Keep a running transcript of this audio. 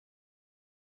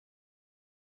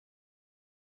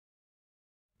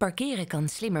Parkeren kan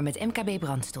slimmer met MKB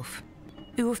Brandstof.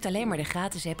 U hoeft alleen maar de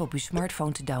gratis app op uw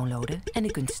smartphone te downloaden en u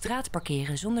kunt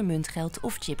straatparkeren zonder muntgeld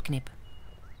of chipknip.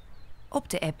 Op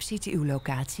de app ziet u uw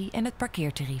locatie en het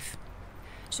parkeertarief.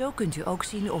 Zo kunt u ook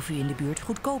zien of u in de buurt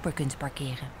goedkoper kunt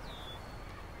parkeren.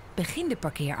 Begin de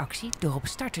parkeeractie door op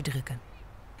start te drukken.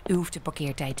 U hoeft de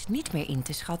parkeertijd niet meer in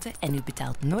te schatten en u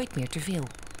betaalt nooit meer te veel.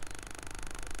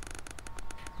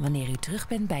 Wanneer u terug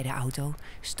bent bij de auto,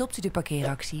 stopt u de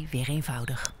parkeeractie weer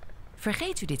eenvoudig.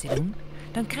 Vergeet u dit te doen,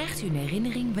 dan krijgt u een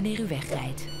herinnering wanneer u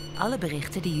wegrijdt. Alle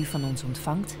berichten die u van ons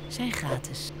ontvangt zijn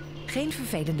gratis. Geen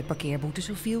vervelende parkeerboetes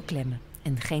of wielklemmen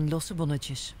en geen losse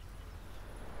bonnetjes.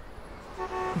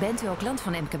 Bent u ook klant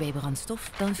van MKB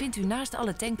Brandstof, dan vindt u naast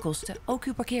alle tankkosten ook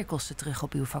uw parkeerkosten terug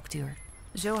op uw factuur.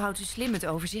 Zo houdt u slim het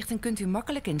overzicht en kunt u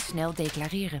makkelijk en snel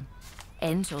declareren.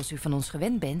 En, zoals u van ons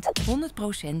gewend bent,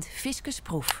 100%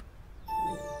 fiscusproef.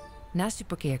 Naast uw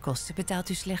parkeerkosten betaalt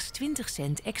u slechts 20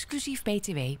 cent exclusief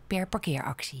BTW per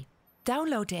parkeeractie.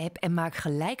 Download de app en maak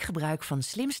gelijk gebruik van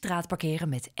slim straatparkeren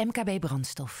met MKB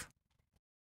Brandstof.